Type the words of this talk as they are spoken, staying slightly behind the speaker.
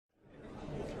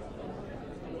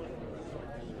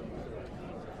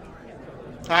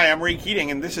Hi, I'm Ray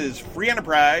Keating, and this is Free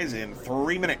Enterprise in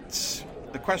 3 minutes.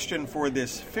 The question for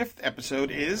this 5th episode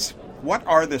is, what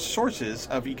are the sources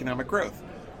of economic growth?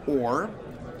 Or,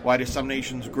 why do some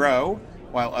nations grow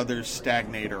while others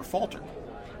stagnate or falter?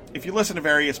 If you listen to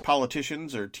various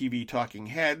politicians or TV talking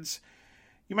heads,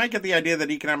 you might get the idea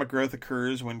that economic growth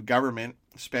occurs when government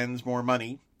spends more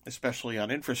money, especially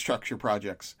on infrastructure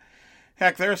projects.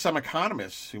 Heck, there are some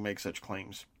economists who make such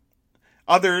claims.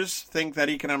 Others think that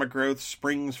economic growth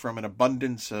springs from an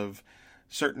abundance of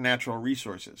certain natural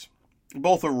resources.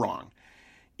 Both are wrong.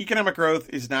 Economic growth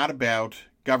is not about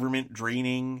government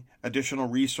draining additional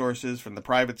resources from the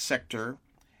private sector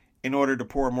in order to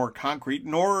pour more concrete,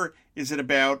 nor is it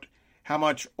about how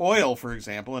much oil, for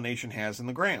example, a nation has in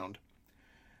the ground.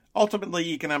 Ultimately,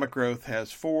 economic growth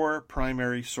has 4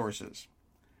 primary sources.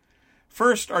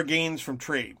 First are gains from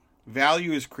trade.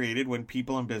 Value is created when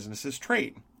people and businesses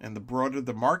trade, and the broader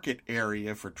the market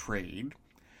area for trade,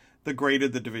 the greater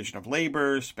the division of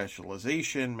labor,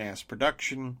 specialization, mass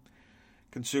production,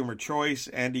 consumer choice,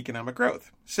 and economic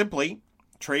growth. Simply,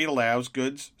 trade allows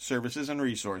goods, services, and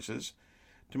resources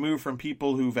to move from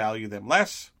people who value them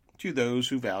less to those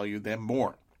who value them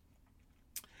more.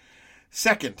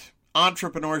 Second,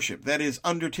 entrepreneurship, that is,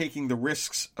 undertaking the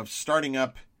risks of starting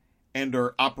up and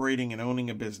or operating and owning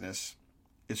a business,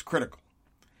 is critical.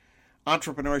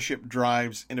 Entrepreneurship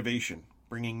drives innovation,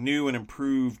 bringing new and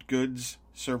improved goods,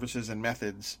 services, and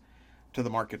methods to the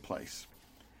marketplace.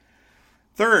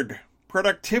 Third,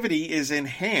 productivity is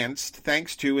enhanced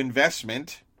thanks to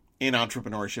investment in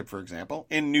entrepreneurship, for example,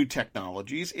 in new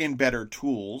technologies, in better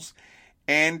tools,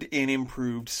 and in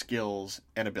improved skills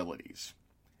and abilities.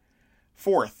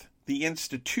 Fourth, the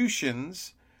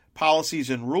institutions, policies,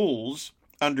 and rules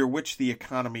under which the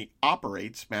economy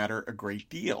operates matter a great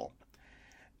deal,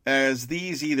 as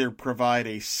these either provide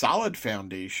a solid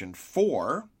foundation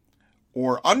for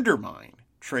or undermine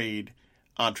trade,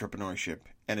 entrepreneurship,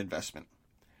 and investment.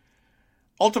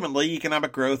 Ultimately,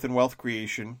 economic growth and wealth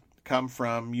creation come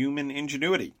from human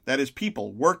ingenuity, that is,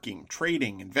 people working,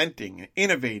 trading, inventing,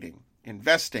 innovating,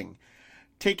 investing,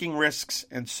 taking risks,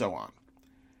 and so on.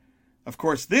 Of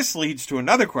course, this leads to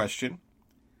another question.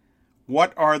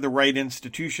 What are the right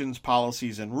institutions,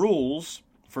 policies, and rules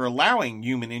for allowing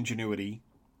human ingenuity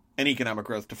and economic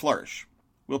growth to flourish?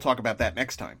 We'll talk about that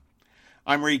next time.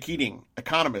 I'm Ray Keating,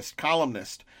 economist,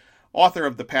 columnist, author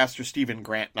of the Pastor Stephen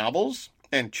Grant novels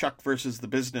and Chuck vs. the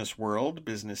Business World,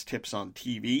 Business Tips on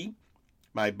TV.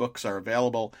 My books are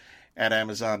available at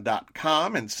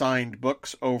Amazon.com and signed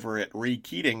books over at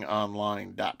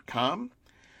RayKeatingOnline.com.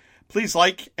 Please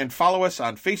like and follow us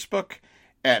on Facebook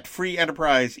at Free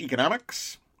Enterprise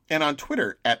Economics, and on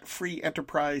Twitter at Free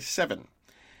Enterprise 7.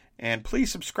 And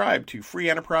please subscribe to Free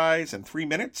Enterprise in 3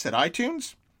 minutes at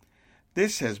iTunes.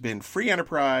 This has been Free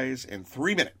Enterprise in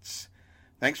 3 minutes.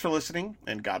 Thanks for listening,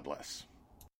 and God bless.